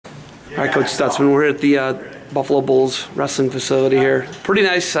All right, Coach Stutzman, we're at the Buffalo Bulls wrestling facility here. Pretty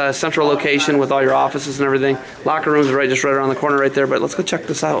nice central location with all your offices and everything. Locker rooms are just right around the corner right there, but let's go check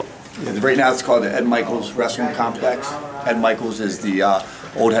this out. Yeah, right now it's called the Ed Michaels Wrestling Complex. Ed Michaels is the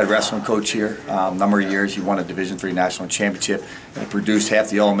old head wrestling coach here. Number of years, he won a Division III national championship and produced half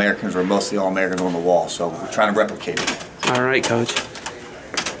the All-Americans or most of the All-Americans on the wall. So we're trying to replicate it. All right, Coach.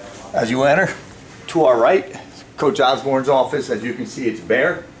 As you enter, to our right, Coach Osborne's office. As you can see, it's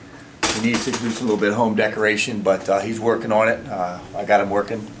bare. He needs to do some little bit of home decoration, but he's working on it. I got him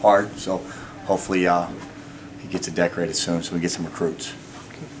working hard, so hopefully he gets it decorated soon so we get some recruits.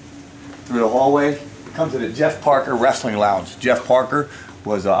 Through the hallway, come to the Jeff Parker Wrestling Lounge. Jeff Parker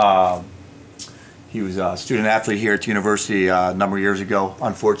was he was a student athlete here at the university a number of years ago.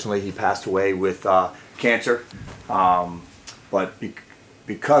 Unfortunately, he passed away with cancer, but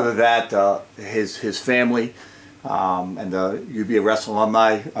because of that, his family and the UVA Wrestling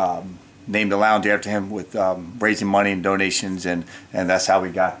alumni named the lounge after him with raising money and donations, and that's how we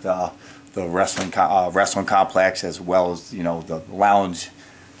got the wrestling complex, as well as the lounge,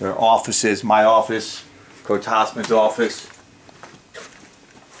 their offices, my office, Coach Hosman's office.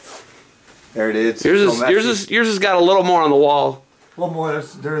 There it is. Yours has got a little more on the wall. A little more.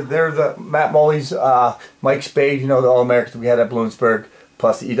 They're the Matt Mully's, Mike Spade, the All-Americans we had at Bloomsburg,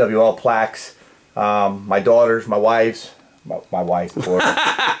 plus the EWL plaques. My daughters, my wives, my wife,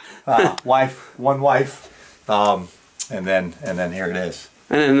 one wife, and then here it is.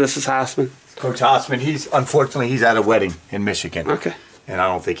 And then this is Hosman. Coach Hosman. Unfortunately he's at a wedding in Michigan. Okay. And I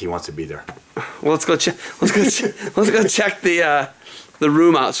don't think he wants to be there. Well, let's go check. Let's go check the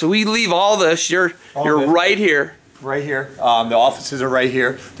room out. So we leave all this. You're right here. Right here. The offices are right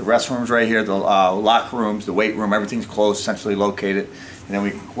here. The restrooms right here. The locker rooms, the weight room, everything's closed, centrally located. And then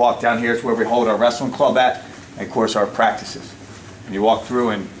we walk down here. It's where we hold our wrestling club at, and of course our practices. And you walk through,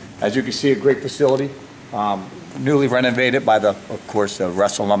 and as you can see, a great facility, newly renovated by the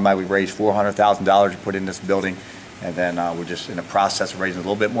wrestling alumni. We raised $400,000 to put in this building, and then we're just in the process of raising a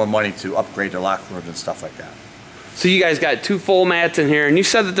little bit more money to upgrade the locker rooms and stuff like that. So you guys got 2 full mats in here, and you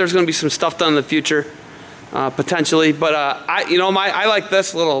said that there's going to be some stuff done in the future, potentially. But I like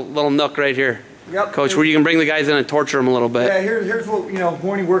this little nook right here. Yep. Coach, where you can bring the guys in and torture them a little bit. Yeah, here's what,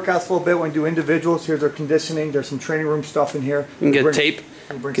 morning workouts a little bit when we do individuals. Here's our conditioning. There's some training room stuff in here. You can get tape.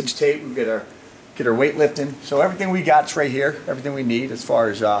 We bring some tape. We get our weightlifting. So everything we got's right here. Everything we need as far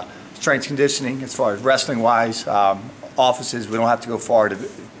as strength conditioning, as far as wrestling wise, offices. We don't have to go far to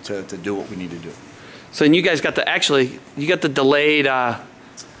do what we need to do. So and you guys got you got the delayed.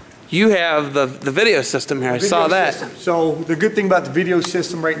 You have the video system here. I saw that. System. So the good thing about the video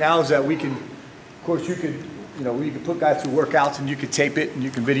system right now is that we can. Of course, you could put guys through workouts, and you could tape it, and you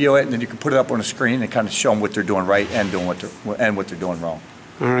can video it, and then you can put it up on a screen and kind of show them what they're doing right and what they're doing wrong.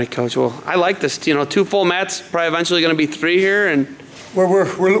 All right, Coach. Well, I like this. 2 full mats. Probably eventually going to be 3 here, and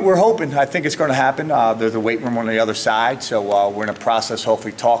we're hoping. I think it's going to happen. There's a weight room on the other side, so we're in a process,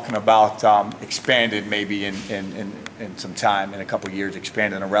 hopefully, talking about expanded maybe in some time, in a couple of years,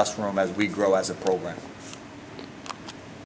 expanding a restroom as we grow as a program.